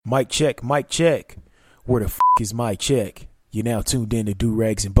Mic check, mic check. Where the is my check? You're now tuned in to Do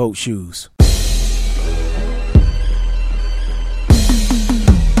Rags and Boat Shoes.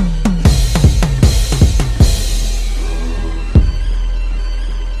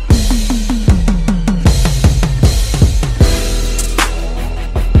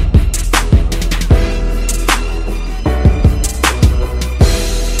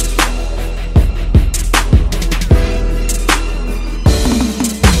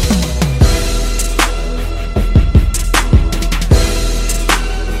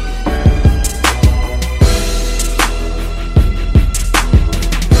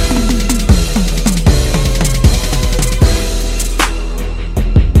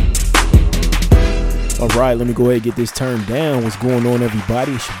 Alright, let me go ahead and get this turned down. What's going on,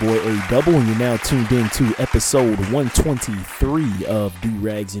 everybody? It's your boy A-Double, and you're now tuned in to episode 123 of Do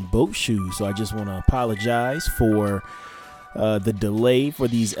Rags and Boat Shoes. So I just want to apologize for the delay for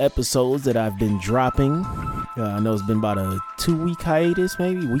these episodes that I've been dropping. I know it's been about a 2-week hiatus,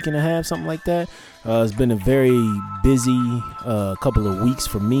 maybe, week and a half, something like that. It's been a very busy couple of weeks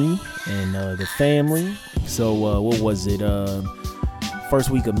for me and the family. So what was it? First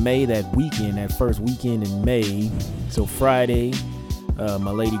week of May, that first weekend in May. So Friday,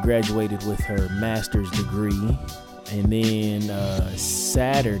 my lady graduated with her master's degree. And then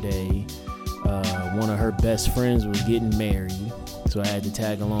Saturday, one of her best friends was getting married. So I had to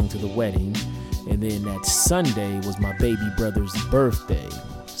tag along to the wedding. And then that Sunday was my baby brother's birthday.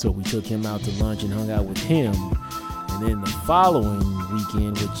 So we took him out to lunch and hung out with him. And then the following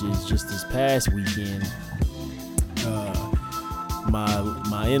weekend, which is just this past weekend,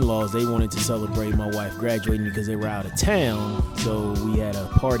 my in-laws, they wanted to celebrate my wife graduating because they were out of town. So we had a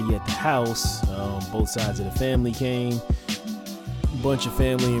party at the house. Both sides of the family came. A bunch of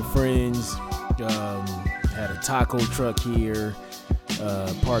family and friends. Had a taco truck here.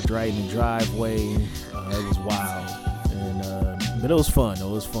 Parked right in the driveway. It was wild. But it was fun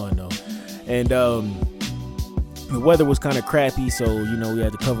though. And the weather was kind of crappy, so we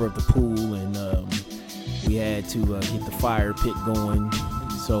had to cover up the pool, and we had to get the fire pit going.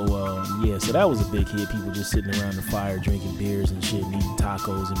 So so that was a big hit. People just sitting around the fire drinking beers and shit, and eating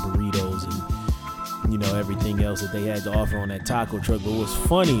tacos and burritos and everything else that they had to offer on that taco truck. But it was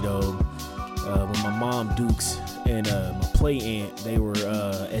funny though, when my mom Dukes and my play aunt, they were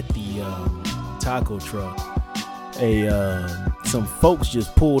at the taco truck. Some folks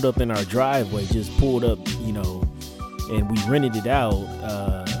just pulled up in our driveway, and we rented it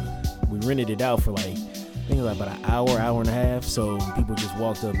out for like, I think it was about an hour and a half. So people just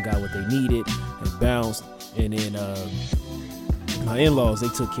walked up and got what they needed and bounced. And then my in-laws, they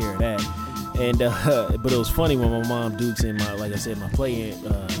took care of that. And but it was funny when my mom Dukes and my play aunt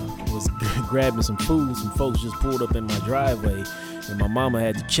was grabbing some food. Some folks just pulled up in my driveway, and my mama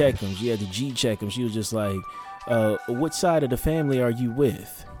had to check them. She had to G-check them. She was just like, "What side of the family are you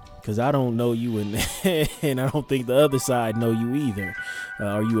with? Because I don't know you, and I don't think the other side know you either.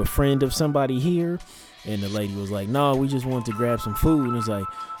 Are you a friend of somebody here?" And the lady was like, "No, we just wanted to grab some food." And it's like,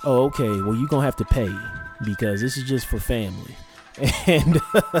 "Oh, okay. Well, you're going to have to pay because this is just for family." And,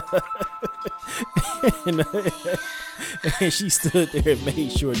 and she stood there and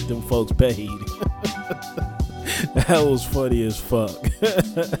made sure that them folks paid. That was funny as fuck.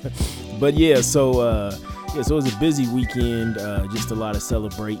 But so it was a busy weekend, just a lot of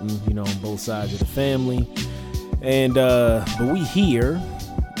celebrating, on both sides of the family. And but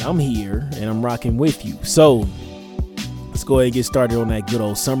I'm here, and I'm rocking with you. So let's go ahead and get started on that good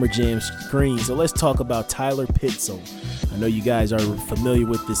old Summer Jam screen. So let's talk about Tyler Pitzel. I know you guys are familiar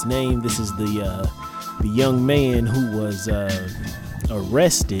with this name. This is the young man who was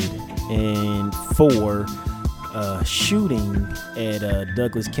arrested and for shooting at a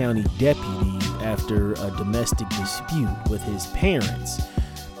Douglas County deputy after a domestic dispute with his parents.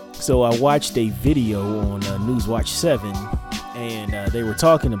 So I watched a video on Newswatch 7, and they were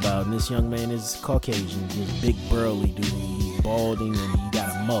talking about, and this young man is Caucasian, he's a big burly dude, he's balding, and he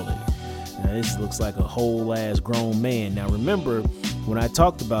got a mullet. Now this looks like a whole ass grown man. Now remember, when I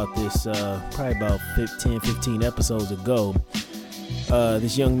talked about this probably about 15 episodes ago,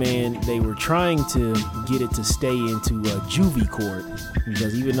 this young man, they were trying to get it to stay into juvie court,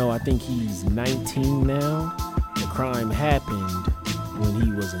 because even though I think he's 19 now, the crime happened when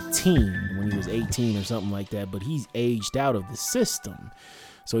he was a teen, when he was 18 or something like that, but he's aged out of the system.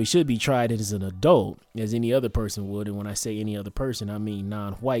 So he should be tried as an adult, as any other person would. And when I say any other person, I mean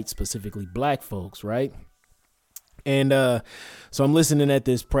non-white, specifically black folks, right? And so I'm listening at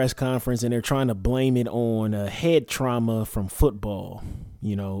this press conference, and they're trying to blame it on head trauma from football.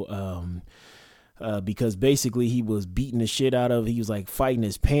 because basically he was beating the shit out of. He was like fighting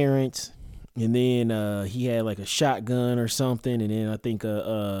his parents, and then he had like a shotgun or something, and then I think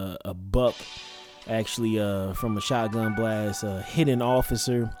a buck actually from a shotgun blast hit an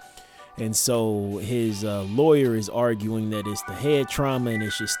officer. And so his lawyer is arguing that it's the head trauma and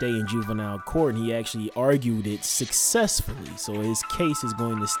it should stay in juvenile court. And he actually argued it successfully. So his case is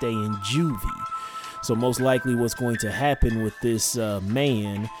going to stay in juvie. So most likely what's going to happen with this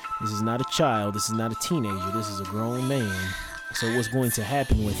man, this is not a child, this is not a teenager, this is a grown man. So what's going to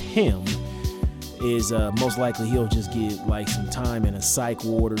happen with him is most likely he'll just get like some time in a psych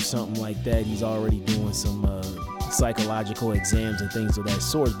ward or something like that. He's already doing some psychological exams and things of that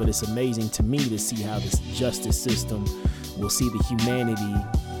sort, but it's amazing to me to see how this justice system will see the humanity,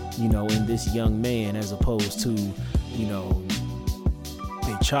 you know, in this young man as opposed to, you know,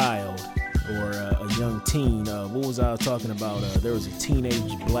 a child or a young teen. What was I talking about? There was a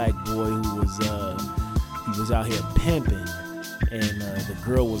teenage black boy who was out here pimping, and the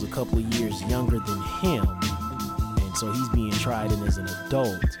girl was a couple of years younger than him, and so he's being tried in as an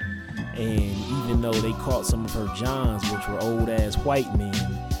adult. And even though they caught some of her johns, which were old ass white men,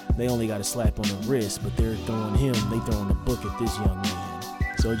 they only got a slap on the wrist, but they're throwing the book at this young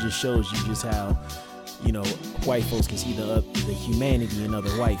man. So it just shows you just how, you know, white folks can see the humanity in other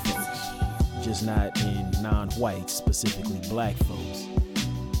white folks, just not in non-whites, specifically black folks.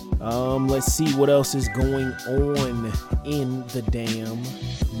 Let's see what else is going on in the damn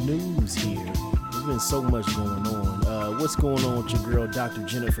news here. There's been so much going on. What's going on with your girl, Dr.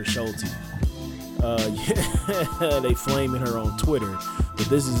 Jennifer Schulte? Yeah, they flaming her on Twitter, but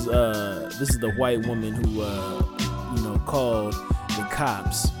this is the white woman who you know, called the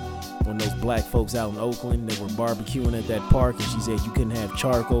cops on those black folks out in Oakland that were barbecuing at that park, and she said you couldn't have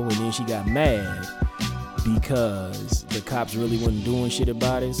charcoal, and then she got mad because the cops really wasn't doing shit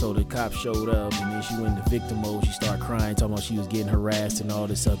about it. So the cops showed up, and then she went into victim mode. She started crying, talking about she was getting harassed and all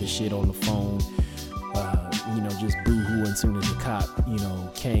this other shit on the phone. You know, just boo-hoo as soon as the cop, you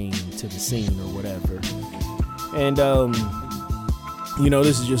know, came to the scene or whatever. And, you know,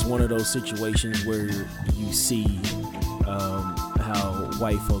 this is just one of those situations where you see how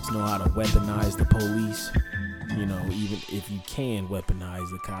white folks know how to weaponize the police, you know, even if you can weaponize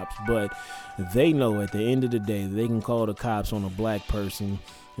the cops. But they know at the end of the day they can call the cops on a black person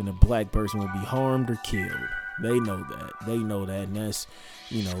and the black person will be harmed or killed. They know that, and that's,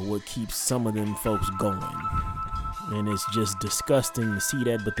 you know, what keeps some of them folks going. And it's just disgusting to see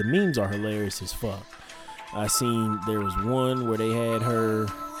that, but the memes are hilarious as fuck. I seen there was one where they had her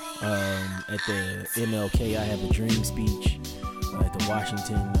at the MLK I Have a Dream speech at the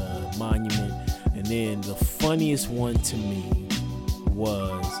Washington Monument, and then the funniest one to me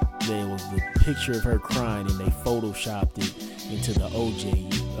was there was the picture of her crying and they photoshopped it into the OJ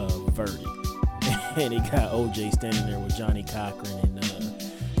verdict. And it got OJ standing there with Johnny Cochran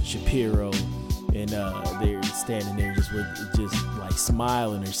and Shapiro, and they're standing there just like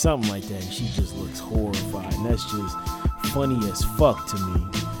smiling or something like that, and she just looks horrified, and that's just funny as fuck to me.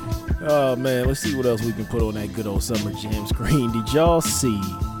 Oh man, let's see what else we can put on that good old Summer Jam screen. Did y'all see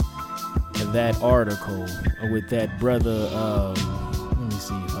that article with that brother? Let me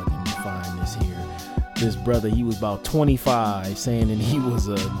see if I can find this here. This brother, he was about 25, saying that he was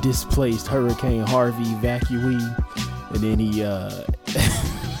a displaced Hurricane Harvey evacuee, and then he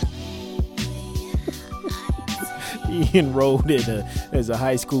he enrolled as a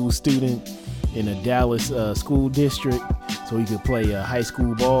high school student in a Dallas school district so he could play high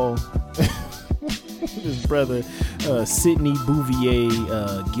school ball. His brother, Sidney Bouvier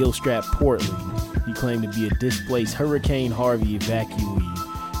Gilstrap Portland, he claimed to be a displaced Hurricane Harvey evacuee.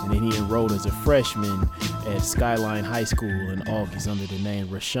 And then he enrolled as a freshman at Skyline High School in August under the name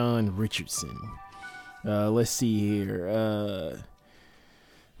Rashawn Richardson. Let's see here.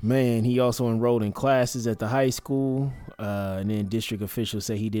 Man, he also enrolled in classes at the high school. And then district officials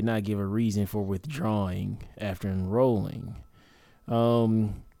say he did not give a reason for withdrawing after enrolling.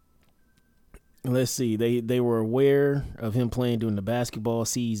 Let's see. They were aware of him playing during the basketball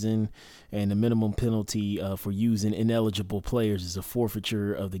season, and the minimum penalty for using ineligible players is a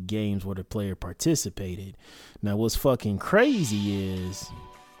forfeiture of the games where the player participated. Now, what's fucking crazy is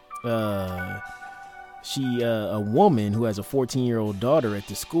a woman who has a 14-year-old daughter at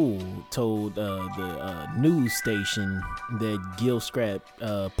the school told the news station that Gilstrap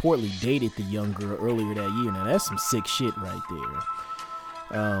Portly dated the young girl earlier that year. Now, that's some sick shit right there.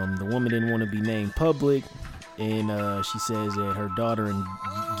 The woman didn't want to be named public, and she says that her daughter and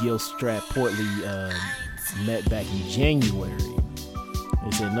Gilstrap Portly met back in January.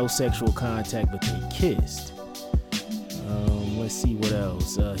 They said no sexual contact, but they kissed. Let's see what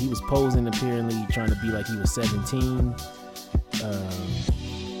else. He was posing, apparently trying to be like he was 17.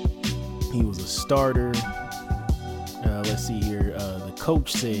 He was a starter. Let's see here. The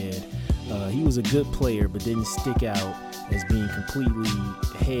coach said he was a good player, but didn't stick out as being completely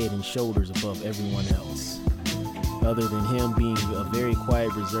head and shoulders above everyone else. Other than him being a very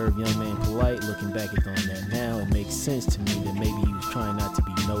quiet, reserved young man, polite, looking back on that now, it makes sense to me that maybe he was trying not to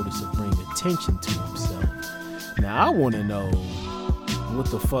be noticed or bring attention to himself. Now, I want to know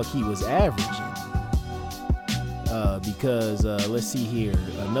what the fuck he was averaging. Because let's see here.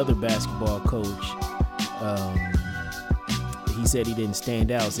 Another basketball coach, he said he didn't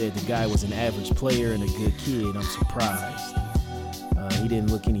stand out, said the guy was an average player and a good kid. I'm surprised. He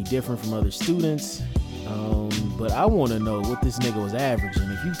didn't look any different from other students. But I want to know what this nigga was averaging.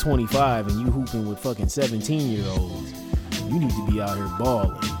 If you 25 and you hooping with fucking 17-year-olds, you need to be out here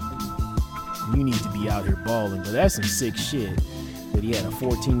balling. But that's some sick shit. That he had a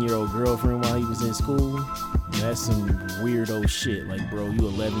 14-year-old girlfriend while he was in school. That's some weirdo shit. Like, bro, you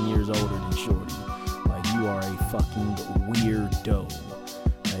 11 years older than Shorty. Like, you are a fucking weirdo.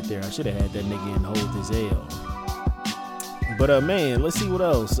 Right there. I should have had that nigga in Hold His L. But, man, let's see what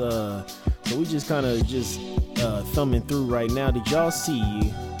else. So we just kind of thumbing through right now. Did y'all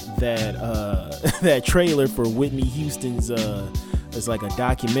see that that trailer for Whitney Houston's it's like a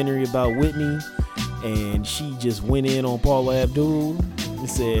documentary about Whitney, and she just went in on Paula Abdul and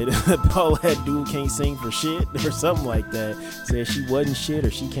said Paula Abdul can't sing for shit or something like that. Said she wasn't shit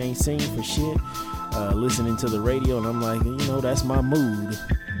or she can't sing for shit. Listening to the radio, and I'm like, that's my mood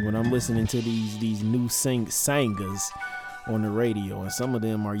when I'm listening to these new singers on the radio, and some of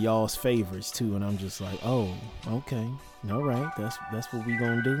them are y'all's favorites too, and I'm just like, oh, okay, all right, that's what we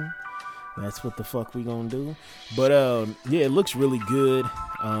gonna do. That's what the fuck we gonna do. But yeah, it looks really good.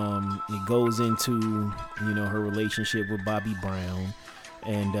 It goes into her relationship with Bobby Brown,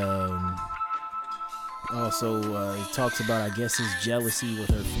 and also it talks about, I guess, his jealousy with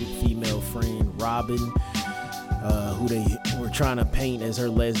her female friend Robin, who they were trying to paint as her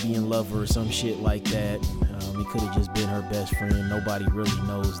lesbian lover or some shit like that. It could have just been her best friend. Nobody really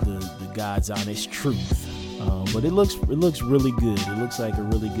knows the God's honest truth. But it looks really good. It looks like a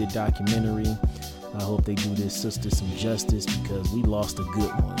really good documentary. I hope they do this sister some justice, because we lost a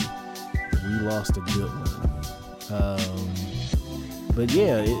good one. But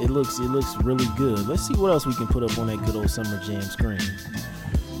yeah, it looks really good. Let's see what else we can put up on that good old Summer Jam screen.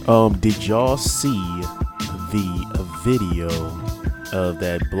 Did y'all see the video of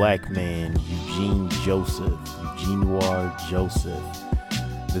that black man, Eugene Noir Joseph?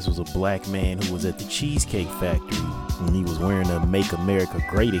 This was a black man who was at the Cheesecake Factory, and he was wearing a Make America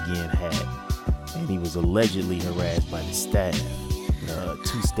Great Again hat, and he was allegedly harassed by the staff.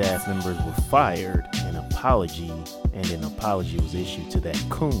 2 staff members were fired, and an apology was issued to that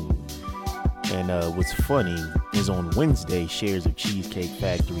coon. And what's funny is on Wednesday, shares of Cheesecake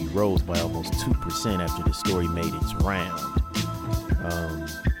Factory rose by almost 2% after the story made its round.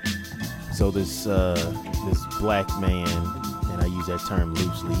 So this black man, and I use that term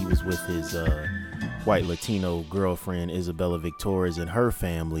loosely, he was with his white Latino girlfriend Isabella Victorez and her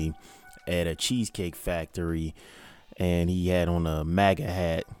family at a Cheesecake Factory, and he had on a MAGA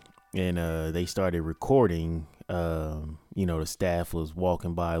hat, and they started recording. The staff was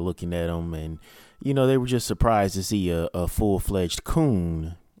walking by looking at him, and they were just surprised to see a full-fledged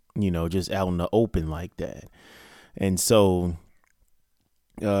coon just out in the open like that. And so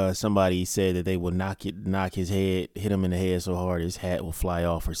somebody said that they would knock his head, hit him in the head so hard his hat will fly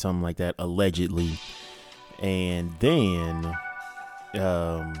off or something like that, allegedly. And then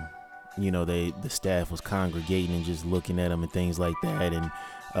the staff was congregating and just looking at him and things like that. And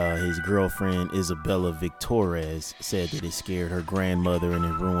his girlfriend Isabella Victorez said that it scared her grandmother and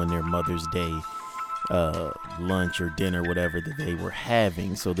it ruined their Mother's Day lunch or dinner, whatever that they were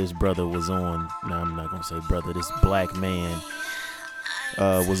having. So this brother was on, no, I'm not gonna say brother, this black man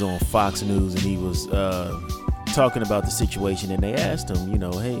was on Fox News, and he was talking about the situation, and they asked him,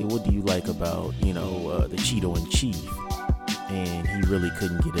 hey, what do you like about the Cheeto in Chief? And he really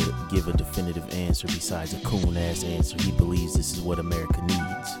couldn't give a definitive answer besides a coon ass answer. He believes this is what America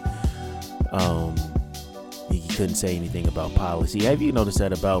needs. He couldn't say anything about policy. Have you noticed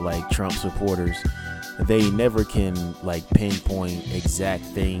that about like Trump supporters? They never can like pinpoint exact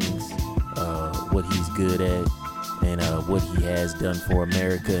things, what he's good at and what he has done for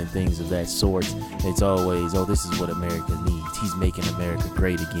America and things of that sort. It's always, this is what America needs. He's making America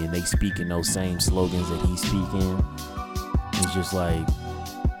great again. They speak in those same slogans that he's speaking. It's just like,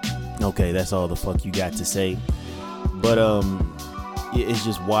 okay, that's all the fuck you got to say. But it's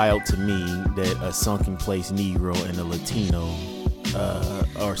just wild to me that a sunken place Negro and a Latino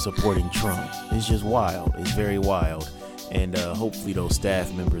are supporting Trump. It's just wild. It's very wild. And hopefully those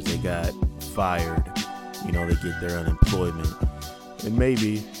staff members that got fired, they get their unemployment. And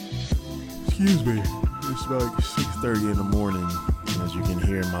maybe, excuse me, it's like 6:30 in the morning, as you can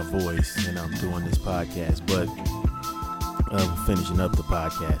hear my voice, and I'm doing this podcast, but finishing up the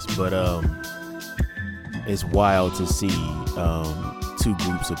podcast. But it's wild to see two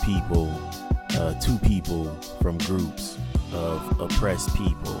groups of people, two people from groups of oppressed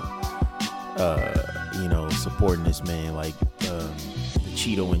people, supporting this man. Like the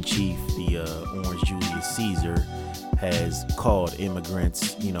Cheeto in chief, the Orange Julius Caesar, has called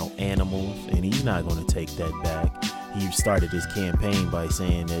immigrants, animals, and he's not going to take that back. He started his campaign by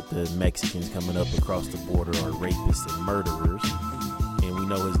saying that the Mexicans coming up across the border are rapists and murderers. And we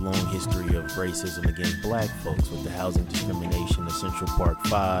know his long history of racism against black folks with the housing discrimination at Central Park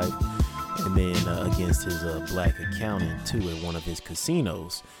 5, and then against his black accountant too at one of his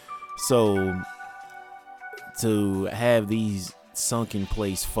casinos. So to have these sunken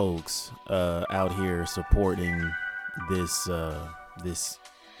place folks out here supporting this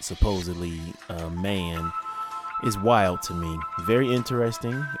supposedly man is wild to me. Very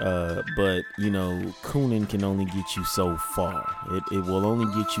interesting, but Coonan can only get you so far. It will only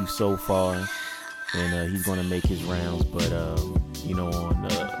get you so far, and he's going to make his rounds, but on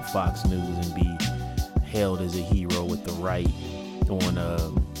Fox News and be hailed as a hero with the right on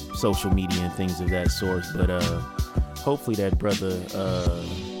social media and things of that sort. But hopefully that brother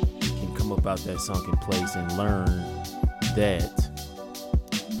can come up out that sunken place and learn that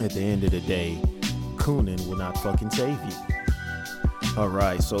at the end of the day, Coonan will not fucking save you. All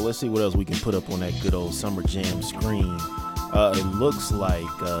right, so let's see what else we can put up on that good old Summer Jam screen. It looks like,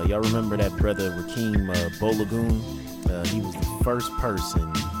 y'all remember that brother Rakeem Bolagoon? He was the first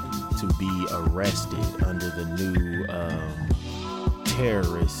person to be arrested under the new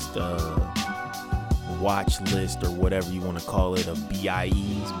terrorist watch list, or whatever you want to call it, of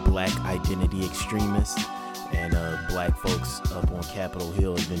BIEs, Black Identity Extremists. And black folks up on Capitol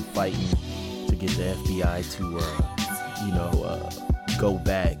Hill have been fighting to get the FBI to, go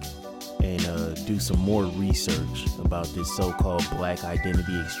back and do some more research about this so-called Black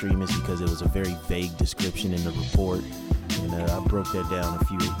Identity Extremist, because it was a very vague description in the report. And I broke that down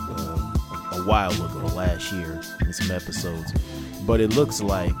a while ago, last year, in some episodes. But it looks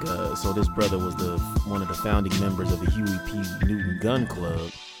like, so this brother was one of the founding members of the Huey P. Newton Gun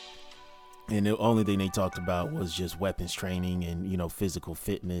Club. And the only thing they talked about was just weapons training and, physical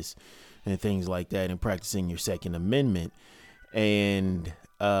fitness and things like that, and practicing your Second Amendment. And,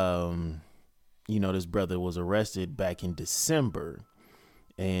 this brother was arrested back in December.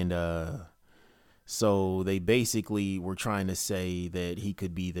 And so they basically were trying to say that he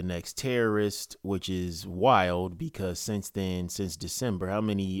could be the next terrorist, which is wild, because since December, how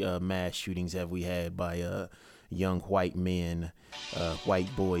many mass shootings have we had by young white men,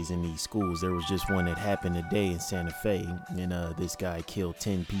 white boys in these schools? There was just one that happened today in Santa Fe, and this guy killed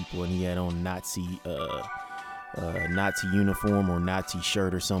 10 people, and he had on Nazi uniform or Nazi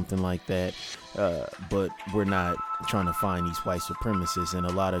shirt or something like that. But we're not trying to find these white supremacists, and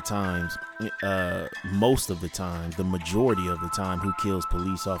a lot of times, most of the time, the majority of the time, who kills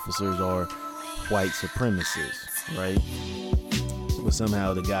police officers are white supremacists, right? But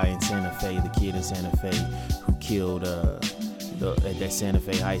somehow the guy in Santa Fe, the kid in Santa Fe who killed at that Santa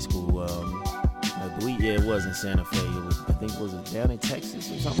Fe high school, I believe, it was in Santa Fe. Was it down in Texas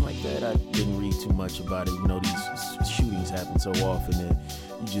or something like that? I didn't read too much about it. These shootings happen so often that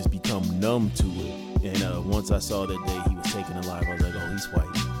you just become numb to it. And once I saw that day he was taken alive, I was like, oh, he's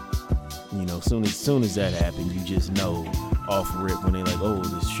white. Soon as that happened, you just know off rip when they're like, oh,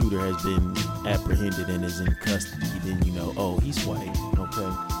 this shooter has been apprehended and is in custody. Then you know, oh, he's white.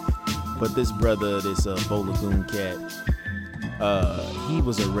 Okay. But this brother, this Bolagoon cat, he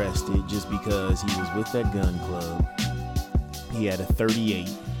was arrested just because he was with that gun club. He had a 38,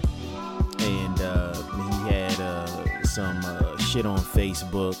 and he had some shit on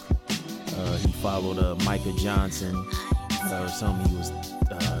Facebook. He followed Micah Johnson or something. He was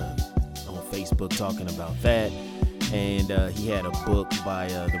on Facebook talking about that. And he had a book by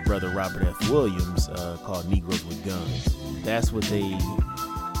the brother Robert F. Williams called Negroes with Guns. That's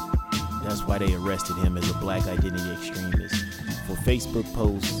why they arrested him as a Black Identity Extremist, for Facebook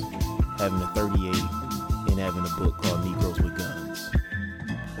posts, having a 38, and having a book called Negroes with Guns.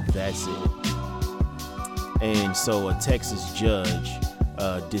 That's it. And so a Texas judge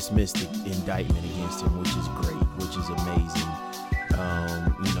dismissed the indictment against him, which is great, which is amazing.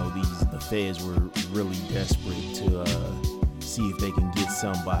 The feds were really desperate to see if they can get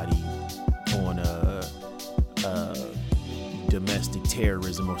somebody on domestic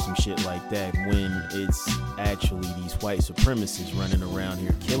terrorism or some shit like that, when it's actually these white supremacists running around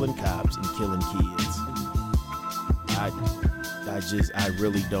here killing cops and killing kids. I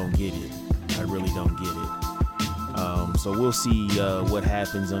really don't get it. I really don't get it. So we'll see what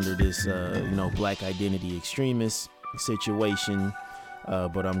happens under this, black identity extremist situation.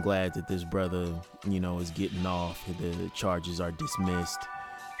 But I'm glad that this brother, is getting off. The charges are dismissed,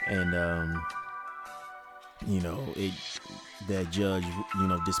 and that judge,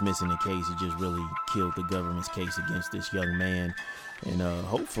 dismissing the case, it just really killed the government's case against this young man. And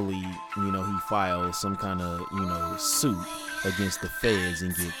hopefully, he files some kind of, suit against the feds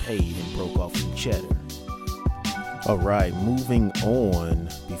and get paid and broke off some cheddar. All right, moving on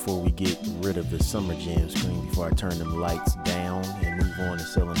before we get rid of the Summer Jam screen, before I turn them lights down and move on to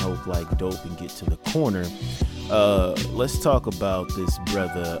Selling Hope Like Dope and get to the corner. Let's talk about this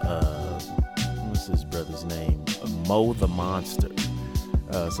brother. What's his brother's name? Mo the Monster.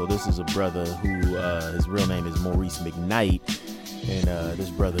 So this is a brother who his real name is Maurice McKnight, and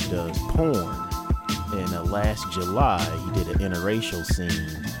this brother does porn. And last July, he did an interracial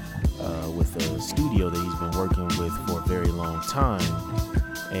scene with a studio that he's been working with for a very long time.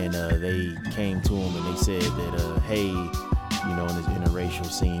 And they came to him and they said that, hey, in this interracial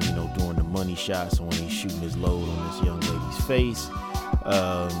scene, doing the money shots, when he's shooting his load on this young lady's face,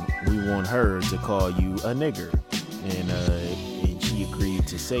 we want her to call you a nigger. And she agreed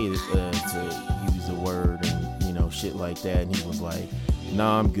to say that, to use the word and, shit like that. And he was like,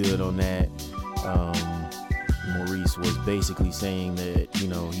 nah, I'm good on that. Maurice was basically saying that,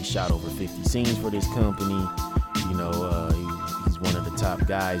 he shot over 50 scenes for this company. He's one of the top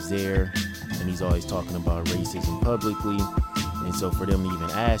guys there, and he's always talking about racism publicly. And so for them to even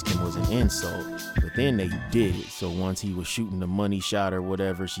ask him was an insult. But then they did it. So once he was shooting the money shot or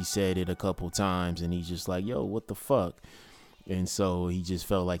whatever, she said it a couple times, and he's just like, yo, what the fuck? And so he just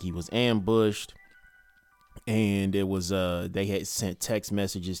felt like he was ambushed. And it was they had sent text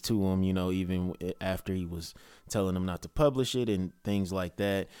messages to him, even after he was telling them not to publish it and things like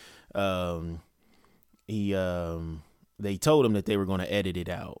that. They told him that they were going to edit it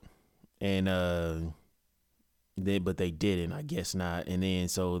out, and but they didn't, I guess not. And then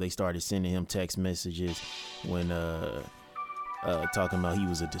so they started sending him text messages when talking about he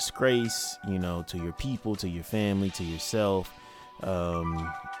was a disgrace, to your people, to your family, to yourself.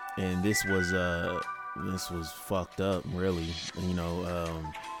 And this was fucked up, really.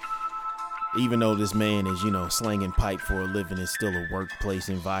 Even though this man is, slanging pipe for a living, it's still a workplace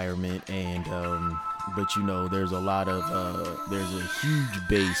environment. And, but there's a lot of, there's a huge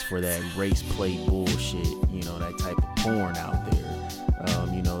base for that race play bullshit, that type of porn out there.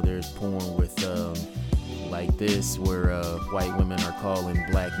 There's porn with, like this, where white women are calling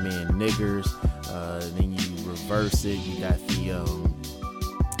black men niggers. Then you reverse it. You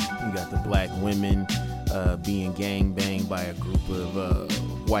got the black women being gangbanged by a group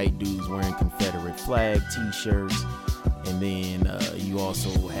of white dudes wearing Confederate flag t-shirts. And then you also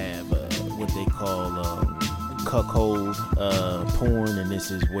have what they call cuckold porn, and this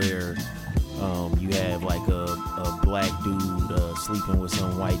is where you have like a black dude sleeping with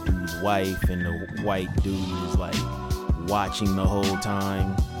some white dude's wife, and the white dude is like watching the whole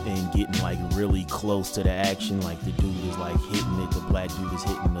time and getting like really close to the action. Like the dude is like hitting it, the black dude is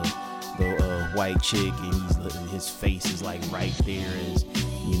hitting the white chick, and his face is like right there as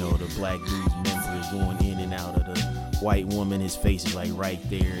the black dude's member is going in and out of the white woman. His face is like right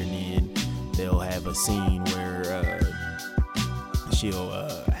there, and then they'll have a scene where she'll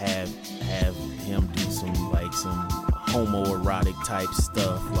have him do some homoerotic type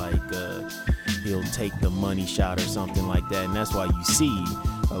stuff, like he'll take the money shot or something like that. And that's why you see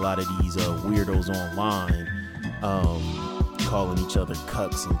a lot of these weirdos online calling each other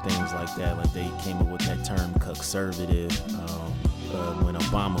cucks and things like that. Like they came up with that term cuckservative when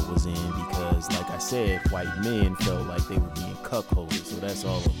Obama was in, because like I said, white men felt like they were being cuckolded. So that's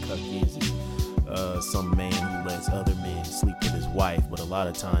all a cuck is some man who lets other men sleep with his wife. But a lot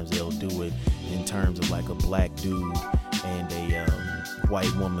of times they'll do it in terms of like a black dude and a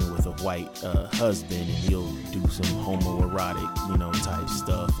white woman with a white husband, and he'll do some homoerotic type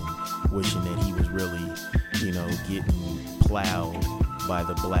stuff, and wishing that he was really getting plowed by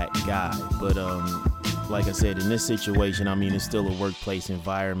the black guy. But like I said, in this situation, I mean, it's still a workplace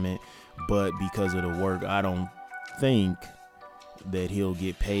environment, but because of the work, I don't think that he'll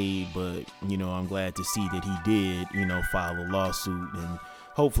get paid. But I'm glad to see that he did file a lawsuit, and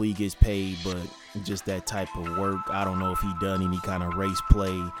hopefully he gets paid. But just that type of work, I don't know if he done any kind of race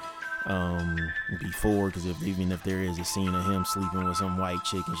play before, because even if there is a scene of him sleeping with some white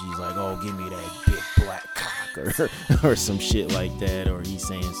chick and she's like, oh, give me that big black cock or some shit like that, or he's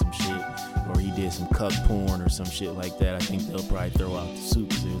saying some shit, or he did some cuck porn or some shit like that, I think they'll probably throw out the suit.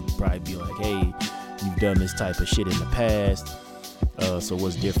 They'll probably be like, hey, you've done this type of shit in the past, so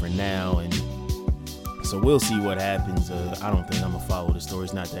what's different now? And so we'll see what happens. I don't think I'm gonna follow the story.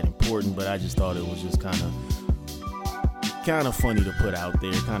 It's not that important, but I just thought it was just kind of funny to put out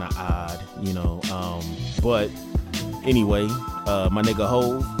there, kind of odd, but anyway, my nigga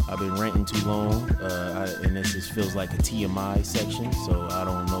Hove, I've been ranting too long, and this just feels like a TMI section, so I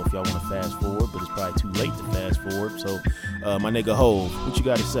don't know if y'all want to fast forward, but it's probably too late to fast forward. So my nigga Hove, what you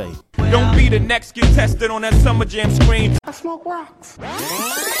got to say? Don't be the next get tested on that Summer Jam screen. I smoke rocks.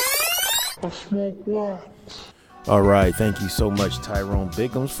 All right, thank you so much, Tyrone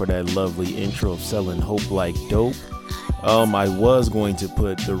Biggums, for that lovely intro of Selling Hope Like Dope. I was going to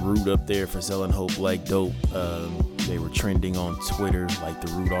put the Root up there for Selling Hope Like Dope. They were trending on Twitter, like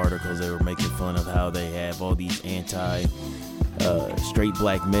the Root articles. They were making fun of how they have all these straight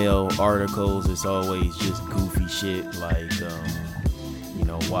black male articles. It's always just goofy shit, like,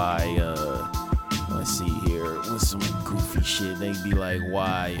 why, let's see here, what's some goofy shit? They'd be like,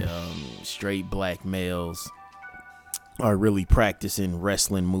 why straight black males are really practicing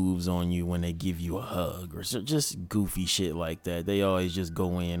wrestling moves on you when they give you a hug, or just goofy shit like that. They always just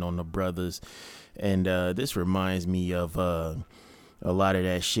go in on the brothers. And this reminds me of a lot of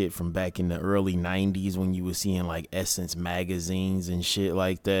that shit from back in the early 90s when you were seeing like Essence magazines and shit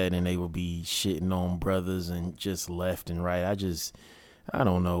like that, and they would be shitting on brothers and just left and right. I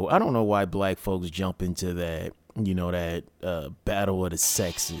don't know why black folks jump into that, that battle of the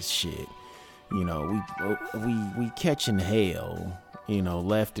sexes shit. We catching hell,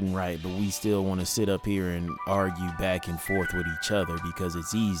 left and right, but we still want to sit up here and argue back and forth with each other because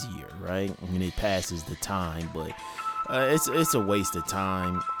it's easier, right? I mean, it passes the time, but it's a waste of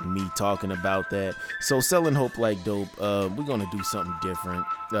time, me talking about that. So Selling Hope Like Dope, we're going to do something different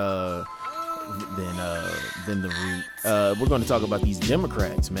than the Root. We're going to talk about these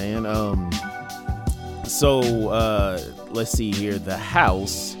Democrats, man. So let's see here. The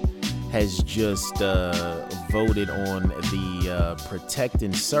House has just voted on the Protect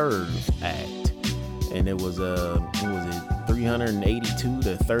and Serve Act, and it was 382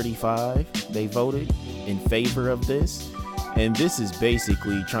 to 35. They voted in favor of this, and this is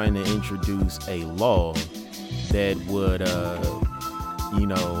basically trying to introduce a law that would,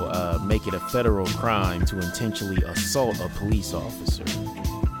 make it a federal crime to intentionally assault a police officer.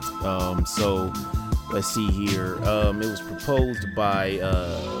 So let's see here. It was proposed by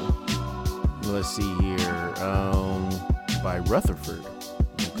by Rutherford,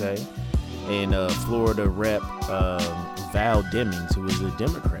 okay, and Florida Rep Val Demings, who is a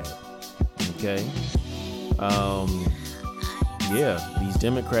Democrat, okay. These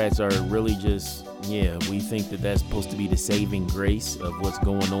Democrats are really just, we think that that's supposed to be the saving grace of what's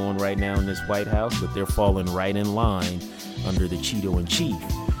going on right now in this White House, but they're falling right in line under the Cheeto in Chief.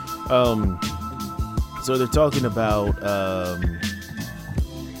 So they're talking about,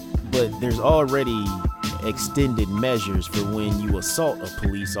 but there's already extended measures for when you assault a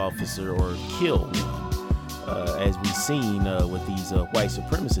police officer or kill one, as we've seen with these white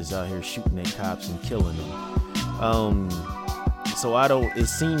supremacists out here shooting at cops and killing them. So it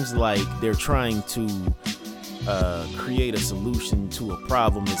seems like they're trying to create a solution to a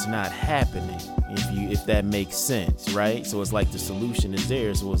problem that's not happening, if that makes sense, right? So it's like the solution is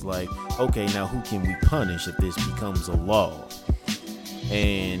there, so it's like, okay, now who can we punish if this becomes a law?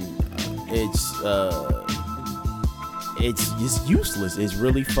 And it's just useless. It's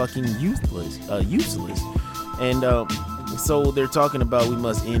really fucking useless. And so they're talking about we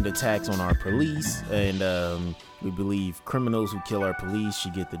must end attacks on our police, and we believe criminals who kill our police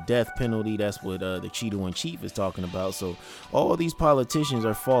should get the death penalty. That's what the Cheeto in Chief is talking about. So all these politicians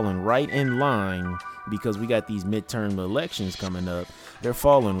are falling right in line because we got these midterm elections coming up. They're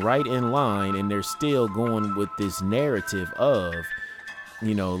falling right in line, and they're still going with this narrative of,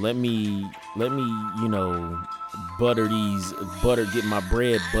 let me, get my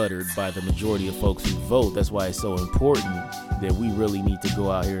bread buttered by the majority of folks who vote. That's why it's so important that we really need to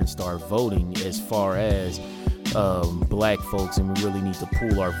go out here and start voting as far as black folks, and we really need to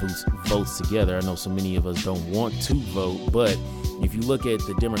pool our votes together. I know so many of us don't want to vote, but if you look at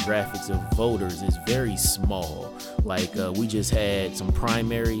the demographics of voters, it's very small. Like we just had some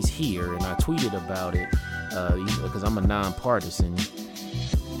primaries here, and I tweeted about it because I'm a nonpartisan.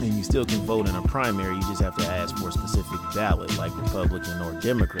 and you still can vote in a primary. You just have to ask for a specific ballot, like Republican or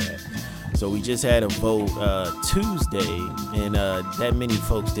Democrat. So we just had a vote Tuesday, and that many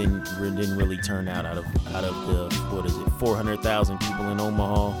folks didn't really turn out of the 400,000 people in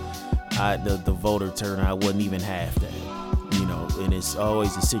Omaha. The voter turnout wasn't even half that. And it's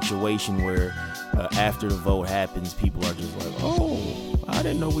always a situation where after the vote happens, people are just like, oh, I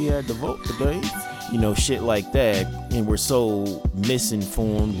didn't know we had the vote today. Shit like that. And we're so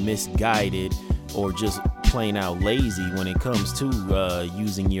misinformed, misguided, or just plain out lazy when it comes to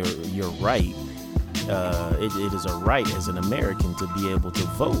using your right. It is a right as an American to be able to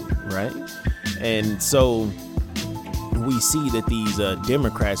vote, right? And so we see that these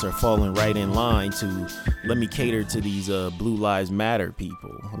Democrats are falling right in line to let me cater to these Blue Lives Matter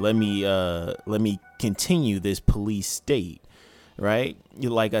people. Let me continue this police state, right?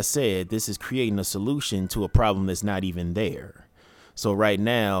 Like I said, this is creating a solution to a problem that's not even there. So right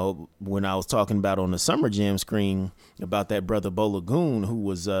now, when I was talking about on the Summer Jam screen about that brother Bo Lagoon who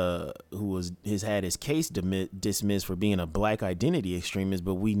had his case dismissed for being a black identity extremist,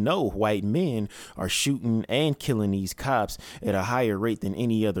 but we know white men are shooting and killing these cops at a higher rate than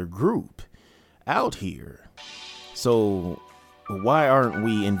any other group out here. So why aren't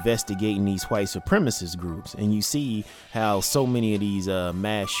we investigating these white supremacist groups? And you see how so many of these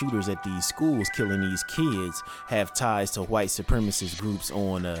mass shooters at these schools killing these kids have ties to white supremacist groups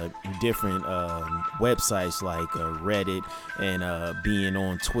on different websites like Reddit and being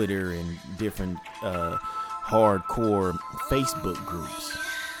on Twitter and different hardcore Facebook groups.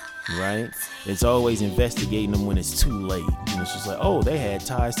 Right? It's always investigating them when it's too late. And it's just like, oh, they had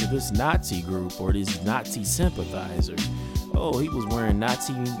ties to this Nazi group or this Nazi sympathizer. Oh, he was wearing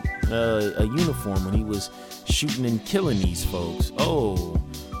Nazi a uniform when he was shooting and killing these folks. Oh,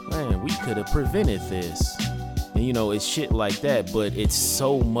 man, we could have prevented this. And, it's shit like that. But it's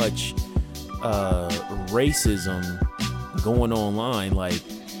so much racism going online. Like,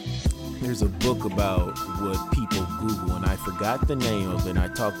 there's a book about what people Google, and I forgot the name of it. And I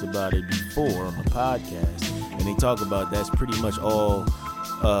talked about it before on the podcast. And they talk about that's pretty much all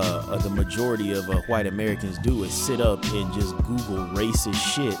the majority of white Americans do is sit up and just Google racist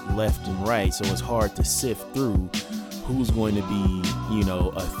shit left and right. So it's hard to sift through who's going to be,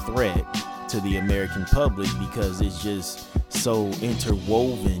 a threat to the American public because it's just so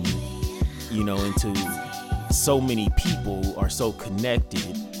interwoven, into so many people are so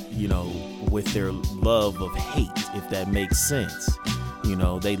connected, with their love of hate, if that makes sense.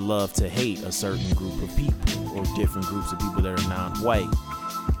 They love to hate a certain group of people or different groups of people that are non-white.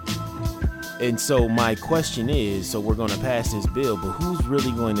 And so my question is, so we're going to pass this bill, but who's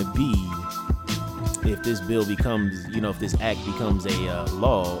really going to be, if this bill becomes, if this act becomes a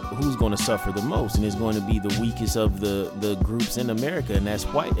law, who's going to suffer the most? And it's going to be the weakest of the groups in America, and that's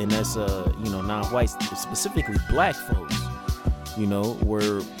white, and that's, non-white, specifically black folks.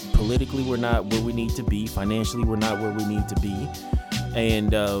 We're politically, we're not where we need to be. Financially, we're not where we need to be.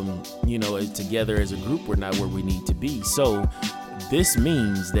 And, together as a group, we're not where we need to be. So this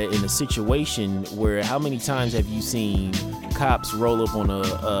means that in a situation where how many times have you seen cops roll up on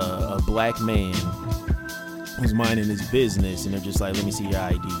a black man who's minding his business and they're just like, let me see your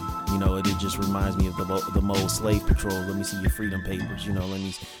ID. It just reminds me of the Mole Slave Patrol. Let me see your freedom papers. You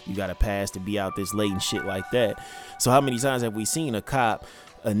got a pass to be out this late and shit like that. So how many times have we seen a cop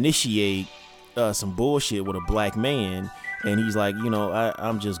initiate some bullshit with a black man? And he's like,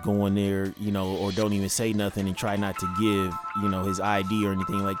 I'm just going there, or don't even say nothing and try not to give, his ID or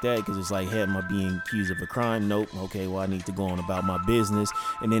anything like that. Because it's like, hey, am I being accused of a crime? Nope. Okay, well, I need to go on about my business.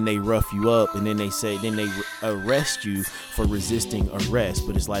 And then they rough you up. And then they arrest you for resisting arrest.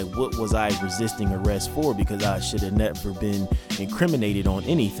 But it's like, what was I resisting arrest for? Because I should have never been incriminated on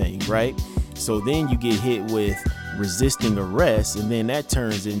anything, right? So then you get hit with resisting arrest. And then that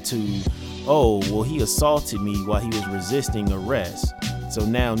turns into, oh, well, he assaulted me while he was resisting arrest. So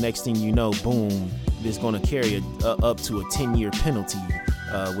now, next thing you know, boom, it's going to carry up to a 10-year penalty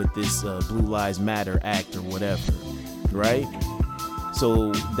with this Blue Lives Matter Act or whatever, right?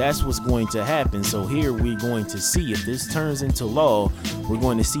 So that's what's going to happen. So here we're going to see, if this turns into law, we're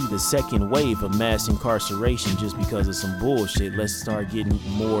going to see the second wave of mass incarceration just because of some bullshit. Let's start getting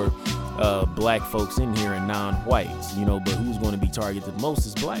more black folks in here and non-whites, but who's going to be targeted the most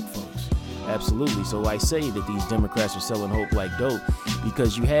is black folks. Absolutely. So I say that these Democrats are selling hope like dope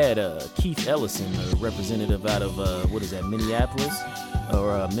because you had Keith Ellison, a representative out of, Minneapolis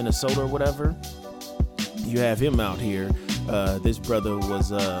or Minnesota or whatever. You have him out here. This brother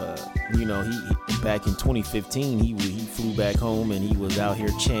was you know, he back in 2015, he flew back home and he was out here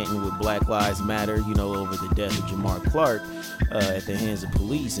chanting with Black Lives Matter, you know, over the death of Jamar Clark at the hands of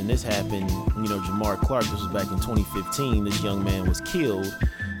police. And this happened, you know, Jamar Clark, this was back in 2015. This young man was killed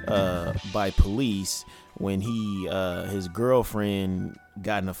by police when his girlfriend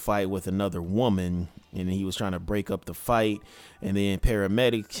got in a fight with another woman, and he was trying to break up the fight, and then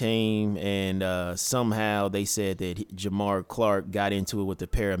paramedics came, and somehow they said that Jamar Clark got into it with the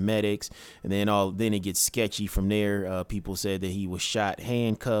paramedics, and then it gets sketchy from there. People said that he was shot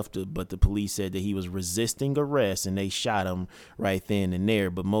handcuffed, but the police said that he was resisting arrest, and they shot him right then and there.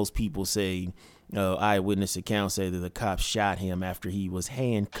 But most people say, eyewitness accounts say that the cops shot him after he was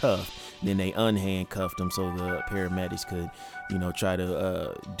handcuffed. Then they unhandcuffed him so the paramedics could, you know, try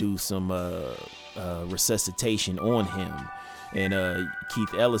to do some resuscitation on him. And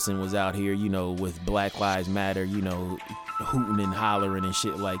Keith Ellison was out here, you know, with Black Lives Matter, you know, hooting and hollering and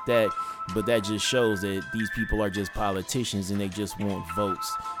shit like that. But that just shows that these people are just politicians and they just want votes,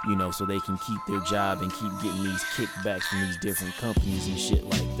 you know, so they can keep their job and keep getting these kickbacks from these different companies and shit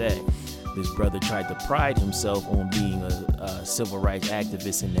like that. This brother tried to pride himself on being a civil rights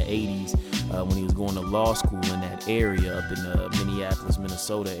activist in the 80s when he was going to law school in that area up in the Minneapolis,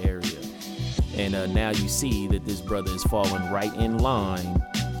 Minnesota area. And now you see that this brother is falling right in line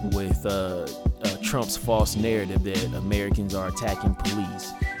with Trump's false narrative that Americans are attacking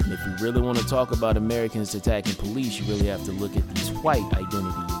police. And if you really want to talk about Americans attacking police, you really have to look at these white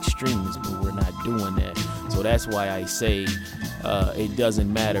identity extremists, but we're not doing that. So that's why I say it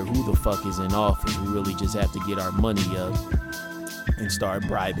doesn't matter who the fuck is in office. We really just have to get our money up and start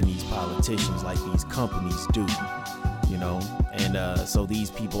bribing these politicians like these companies do, you know. And so these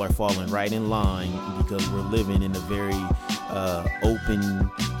people are falling right in line because we're living in a very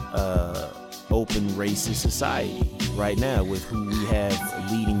open racist society right now with who we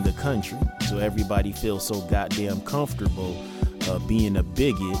have leading the country. So everybody feels so goddamn comfortable being a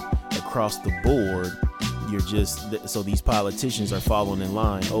bigot across the board. You're just, so these politicians are following in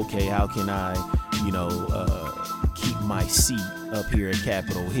line. Okay, how can I, you know, keep my seat up here at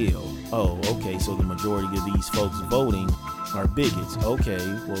Capitol Hill? Oh, okay, so the majority of these folks voting are bigots. Okay,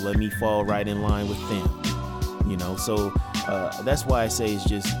 well, let me fall right in line with them. You know, so that's why I say it's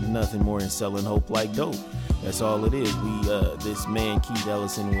just nothing more than selling hope like dope. That's all it is. This man Keith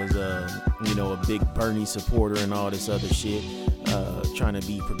Ellison was, you know, a big Bernie supporter and all this other shit, trying to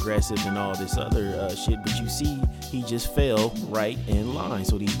be progressive and all this other shit. But you see, he just fell right in line.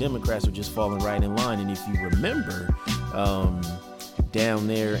 So these Democrats are just falling right in line. And if you remember, down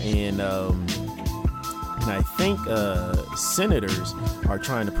there in I think senators are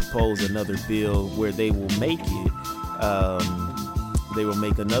trying to propose another bill where they will make it. They will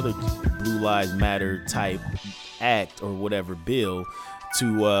make another Blue Lives Matter type act or whatever bill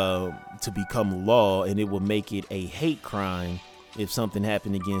to become law, and it will make it a hate crime if something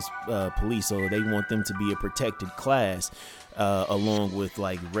happened against police. So they want them to be a protected class, along with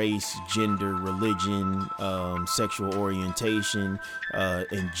like race, gender, religion, sexual orientation,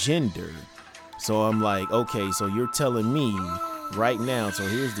 and gender. So I'm like, okay, so you're telling me right now, so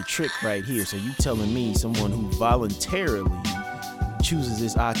here's the trick right here. So you telling me someone who voluntarily chooses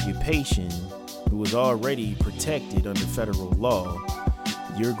this occupation, who is already protected under federal law,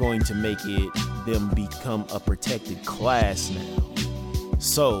 you're going to make them become a protected class now.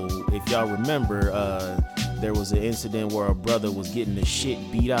 So if y'all remember, there was an incident where a brother was getting the shit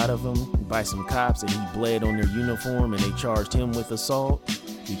beat out of him by some cops, and he bled on their uniform, and they charged him with assault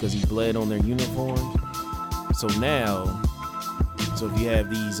because he bled on their uniforms. So now, so if you have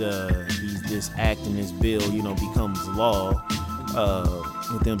this act and this bill, you know, becomes law,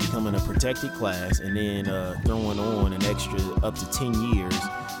 with them becoming a protected class, and then throwing on an extra up to 10 years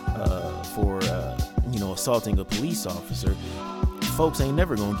for you know, assaulting a police officer, folks ain't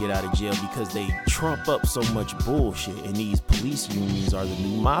never gonna get out of jail because they trump up so much bullshit. And these police unions are the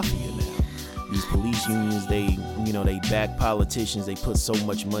new mafia now. These police unions, they back politicians. They put so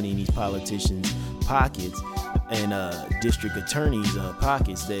much money in these politicians' pockets and district attorneys'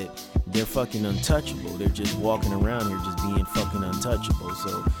 pockets that they're fucking untouchable. They're just walking around here just being fucking untouchable.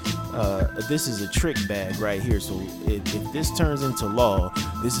 So this is a trick bag right here. So if this turns into law,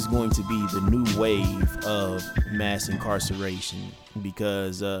 this is going to be the new wave of mass incarceration,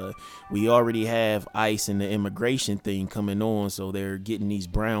 because we already have ICE and the immigration thing coming on. So they're getting these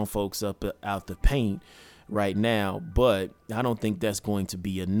brown folks up out the paint right now, but I don't think that's going to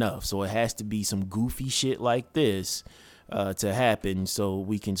be enough. So it has to be some goofy shit like this to happen so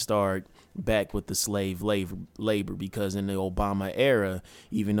we can start back with the slave labor, because in the Obama era,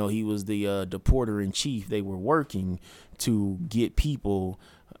 even though he was the deporter in chief, they were working to get people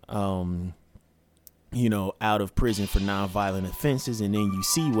out of prison for nonviolent offenses. And then you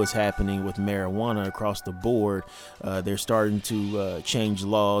see what's happening with marijuana across the board. They're starting to change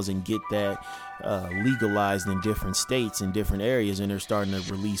laws and get that legalized in different states and different areas, and they're starting to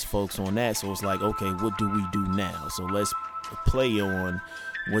release folks on that. So it's like, okay, what do we do now? So let's play on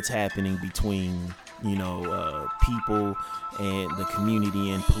what's happening between people and the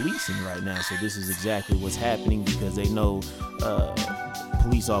community and policing right now. So this is exactly what's happening, because they know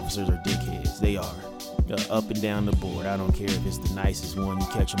police officers are dickheads. They are. Up and down the board. I don't care if it's the nicest one. You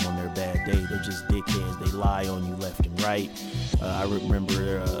catch them on their bad day. They're just dickheads. They lie on you left and right. I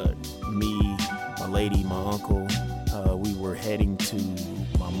remember me, my lady, my uncle, we were heading to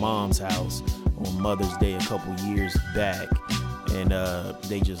my mom's house on Mother's Day a couple years back, and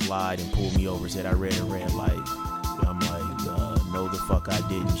they just lied and pulled me over, said I ran a red light. I'm like, no the fuck I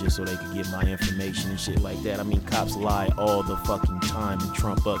didn't, just so they could get my information and shit like that. I mean, cops lie all the fucking time and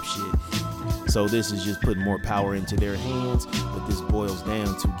trump up shit. So this is just putting more power into their hands, but this boils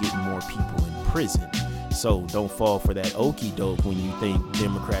down to getting more people in prison. So don't fall for that okie doke when you think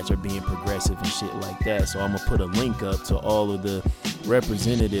Democrats are being progressive and shit like that. So I'm gonna put a link up to all of the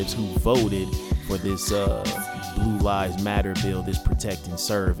representatives who voted for this Blue Lives Matter bill, this Protect and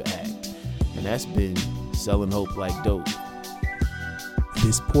Serve Act. And that's been selling hope like dope.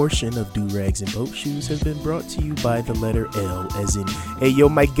 This portion of Do-Rags and Boat Shoes has been brought to you by the letter L, as in, hey yo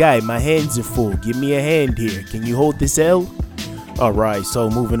my guy, my hands are full, give me a hand here, can you hold this L? Alright, so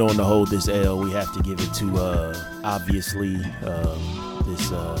moving on to hold this L, we have to give it to obviously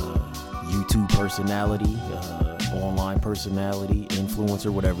this YouTube personality, online personality, influencer,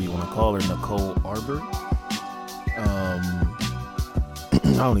 whatever you want to call her, Nicole Arbor. I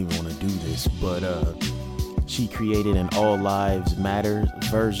don't even want to do this, but she created an All Lives Matter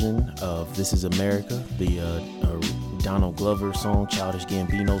version of This Is America, the Donald Glover song, Childish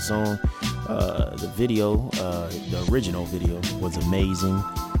Gambino song. The video, the original video, was amazing,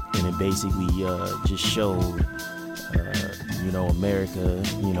 and it basically just showed, America,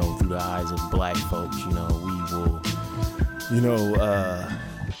 through the eyes of black folks. We will,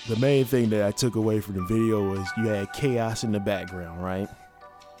 the main thing that I took away from the video was you had chaos in the background, right?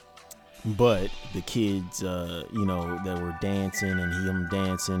 But the kids, that were dancing and him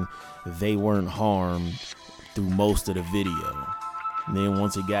dancing, they weren't harmed through most of the video. And then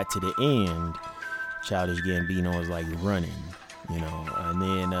once it got to the end, Childish Gambino was like running, and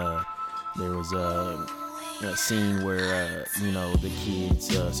then there was a scene where, the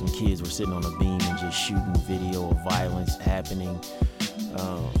kids, some kids were sitting on a beam and just shooting video of violence happening,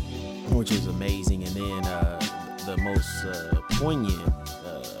 which is amazing. And then the most poignant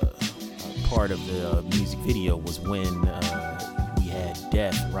part of the music video was when we had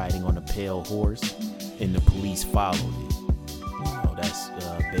Death riding on a pale horse and the police followed it. That's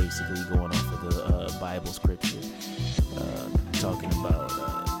basically going off of the Bible scripture, talking about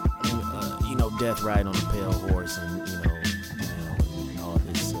Death riding on a pale horse, and all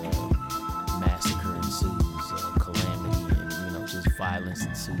this massacre ensues, calamity, and just violence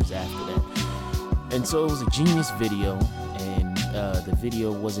ensues after that. And so it was a genius video, and the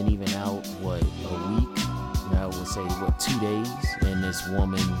video wasn't even out a week. I would say 2 days, and this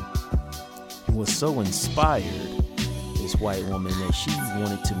woman was so inspired, this white woman, that she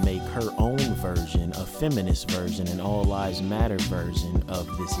wanted to make her own version, a feminist version, an All Lives Matter version of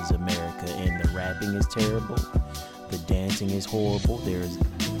This Is America. And the rapping is terrible, the dancing is horrible. There's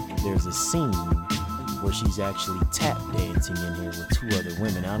a scene where she's actually tap dancing in here with 2 other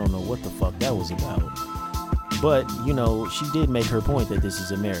women. I don't know what the fuck that was about, but she did make her point that this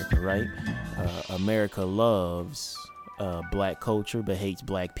is America, right? America loves black culture but hates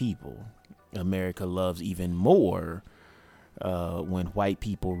black people. America loves even more when white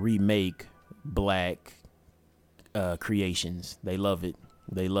people remake black creations. They love it.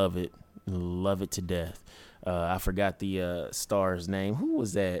 They love it to death. I forgot the star's name. Who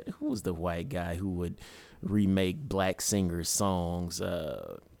was that? Who was the white guy who would remake black singers' songs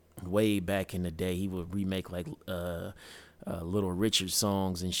way back in the day? He would remake like Little Richard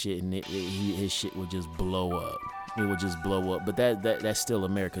songs and shit, and his shit would just blow up. It would just blow up. But that's still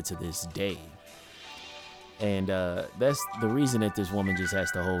America to this day. And that's the reason that this woman just has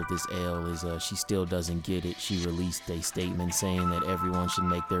to hold this L, is she still doesn't get it. She released a statement saying that everyone should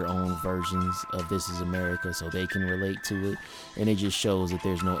make their own versions of This Is America so they can relate to it. And it just shows that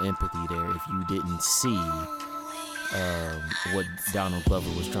there's no empathy there if you didn't see what Donald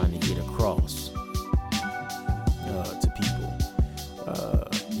Glover was trying to get across. to people,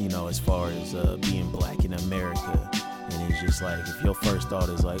 as far as being black in America. And it's just like, if your first thought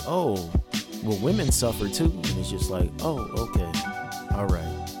is like, oh, well, women suffer too. And it's just like, oh, okay. All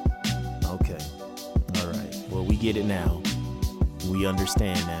right. Okay. All right. Well, we get it now. We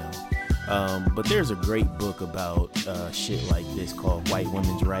understand now. But there's a great book about shit like this called White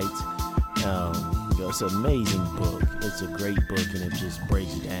Women's Rights. It's an amazing book. It's a great book, and it just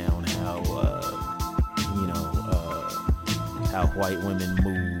breaks down how how white women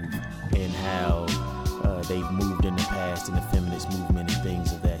move and how they've moved in the past in the feminist movement and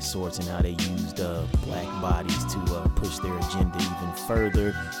things of that sort, and how they used black bodies to push their agenda even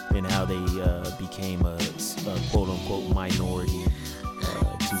further, and how they became a quote-unquote minority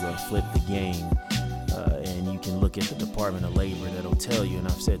to flip the game. And you can look at the Department of Labor that'll tell you, and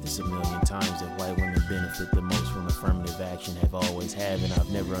I've said this a million times, that white women benefit the most from affirmative action, have always have, and I've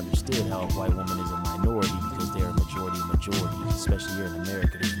never understood how a white woman is a minority, because they're a majority, especially here in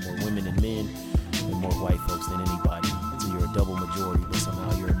America. There's more women than men and more white folks than anybody. So you're a double majority, but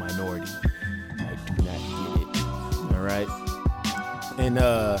somehow you're a minority. I do not get it. All right. And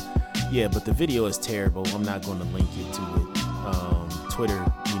but the video is terrible. I'm not going to link it to it. Twitter,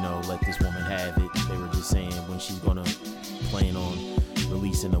 let this woman have it. They were just saying when she's gonna plan on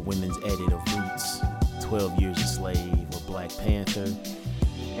releasing a women's edit of Roots, 12 Years a Slave, or Black Panther.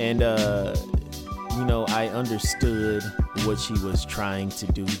 And I understood what she was trying to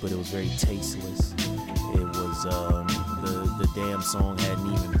do, but it was very tasteless. It was the damn song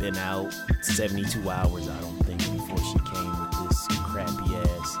hadn't even been out 72 hours, I don't think, before she came with this crappy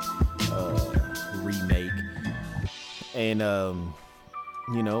ass remake. And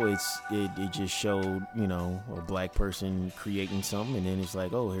it just showed, a black person creating something, and then it's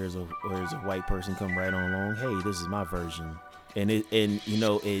like, oh, here's a white person come right on along. Hey, this is my version. And it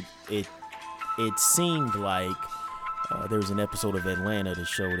seemed like there was an episode of Atlanta, the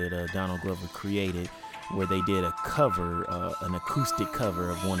show that Donald Glover created, where they did a cover, an acoustic cover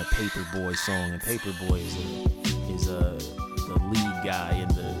of one of Paperboy's song, and Paperboy is the lead guy in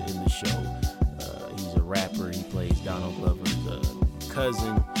the show. He's a rapper. He plays Donald Glover's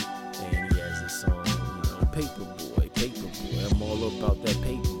cousin, and he has this song, Paperboy, I'm all about that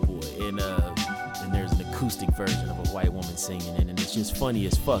Paperboy, and there's an acoustic version of a white woman singing it, and it's just funny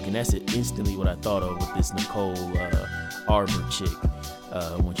as fuck. And that's instantly what I thought of with this Nicole Arbor chick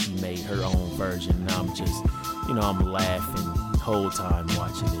when she made her own version. And I'm just, I'm laughing the whole time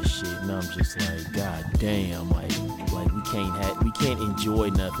watching this shit, and I'm just like, god damn, like we can't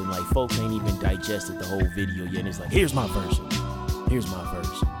enjoy nothing. Like, folks ain't even digested the whole video yet, and it's like, here's my version.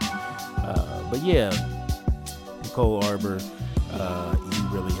 But yeah, Nicole Arbor, you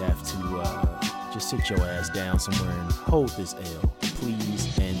really have to just sit your ass down somewhere and hold this L,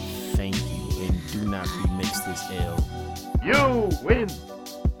 please and thank you, and do not remix this L. You win.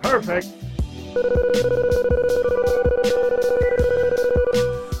 Perfect.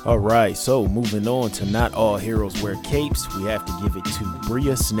 All right, so moving on to Not All Heroes Wear Capes, we have to give it to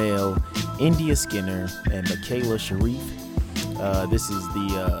Bria Snell, India Skinner, and Michaela Sharif. This is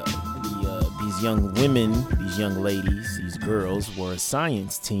these young women, these young ladies, these girls were a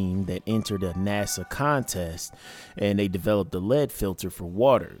science team that entered a NASA contest, and they developed a lead filter for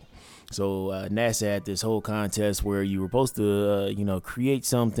water. So NASA had this whole contest where you were supposed to, create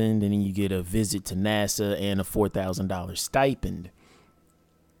something, and then you get a visit to NASA and a $4,000 stipend.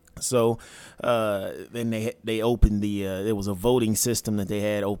 So then they opened there was a voting system that they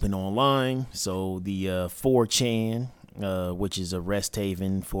had open online. So the 4chan, which is a rest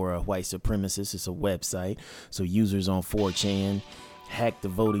haven for white supremacists. It's a website. So users on 4chan hacked the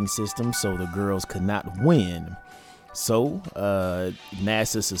voting system so the girls could not win. So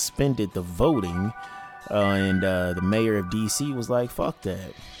NASA suspended the voting, and the mayor of DC was like, fuck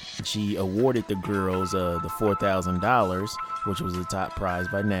that. She awarded the girls the $4,000, which was the top prize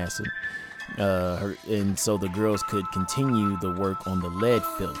by NASA. And so the girls could continue the work on the lead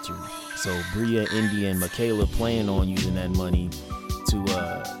filter. So Bria, India, and Michaela plan on using that money to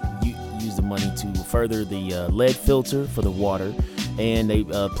use the money to further the lead filter for the water, and they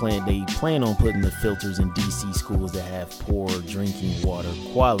plan on putting the filters in DC schools that have poor drinking water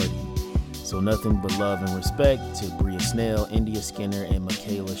quality. So nothing but love and respect to Bria Snell, India Skinner, and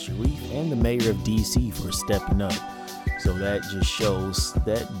Michaela Sharif, and the mayor of DC for stepping up. So that just shows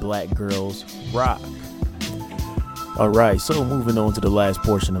that black girls rock. All right, so moving on to the last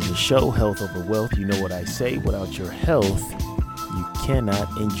portion of the show, health over wealth. You know what I say, without your health, you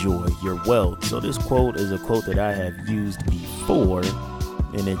cannot enjoy your wealth. So this quote is a quote that I have used before,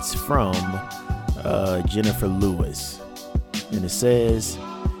 and it's from Jennifer Lewis. And it says,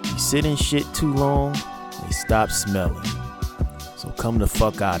 you sit in shit too long, they stop smelling. So come the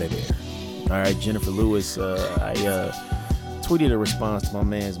fuck out of there. All right, Jennifer Lewis, I tweeted a response to my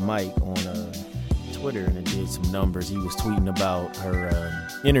man's Mike on Twitter, and it did some numbers. He was tweeting about her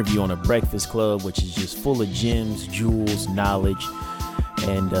interview on The Breakfast Club, which is just full of gems, jewels, knowledge,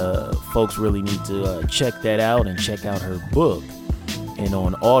 and folks really need to check that out and check out her book. And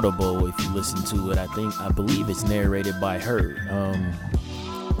on Audible, if you listen to it, I believe it's narrated by her.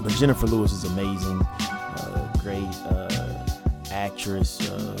 But Jennifer Lewis is amazing, great actress,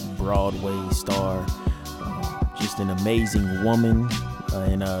 Broadway star, just an amazing woman,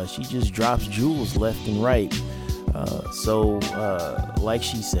 and she just drops jewels left and right. So like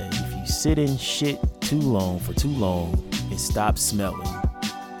she said, if you sit in shit for too long, it stops smelling.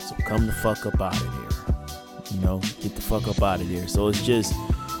 So come the fuck up out of there. Get the fuck up out of there. So it's just,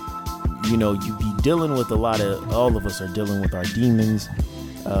 you be dealing with all of us are dealing with our demons.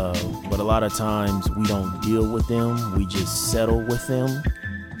 But a lot of times we don't deal with them. We just settle with them.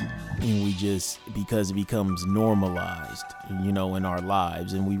 And because it becomes normalized, in our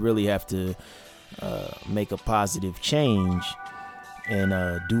lives. And we really have to make a positive change and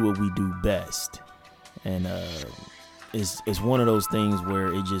do what we do best. And it's one of those things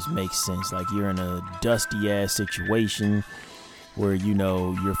where it just makes sense. Like you're in a dusty ass situation where,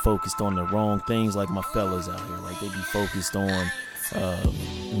 you're focused on the wrong things, like my fellas out here. Like they be focused on,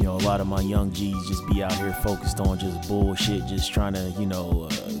 a lot of my young G's just be out here focused on just bullshit, just trying to,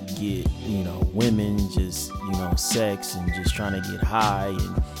 get, women, just, sex, and just trying to get high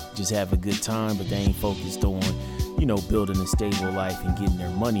and just have a good time, but they ain't focused on, building a stable life and getting their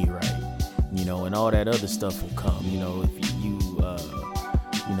money right, and all that other stuff will come, if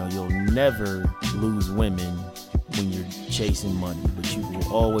you'll never lose women when you're chasing money, but you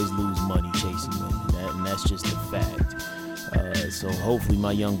will always lose money chasing women, and that's just a fact. So hopefully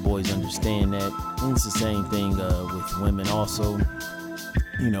my young boys understand that. And it's the same thing with women also.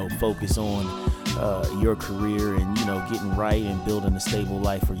 Focus on your career and, getting right and building a stable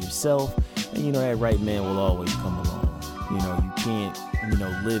life for yourself. And, that right man will always come along. You can't,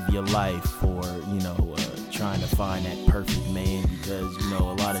 live your life for, trying to find that perfect man, because, a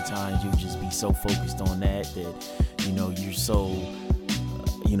lot of times you'll just be so focused on that, you're so,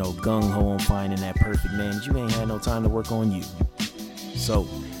 gung-ho on finding that perfect man that you ain't had no time to work on you. So,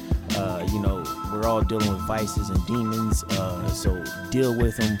 we're all dealing with vices and demons, so deal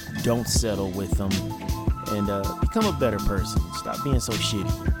with them, don't settle with them, and become a better person. Stop being so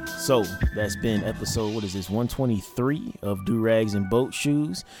shitty. So, that's been episode, 123 of Do-Rags and Boat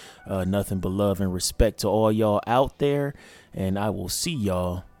Shoes. Nothing but love and respect to all y'all out there, and I will see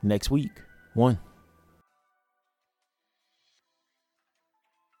y'all next week. 1.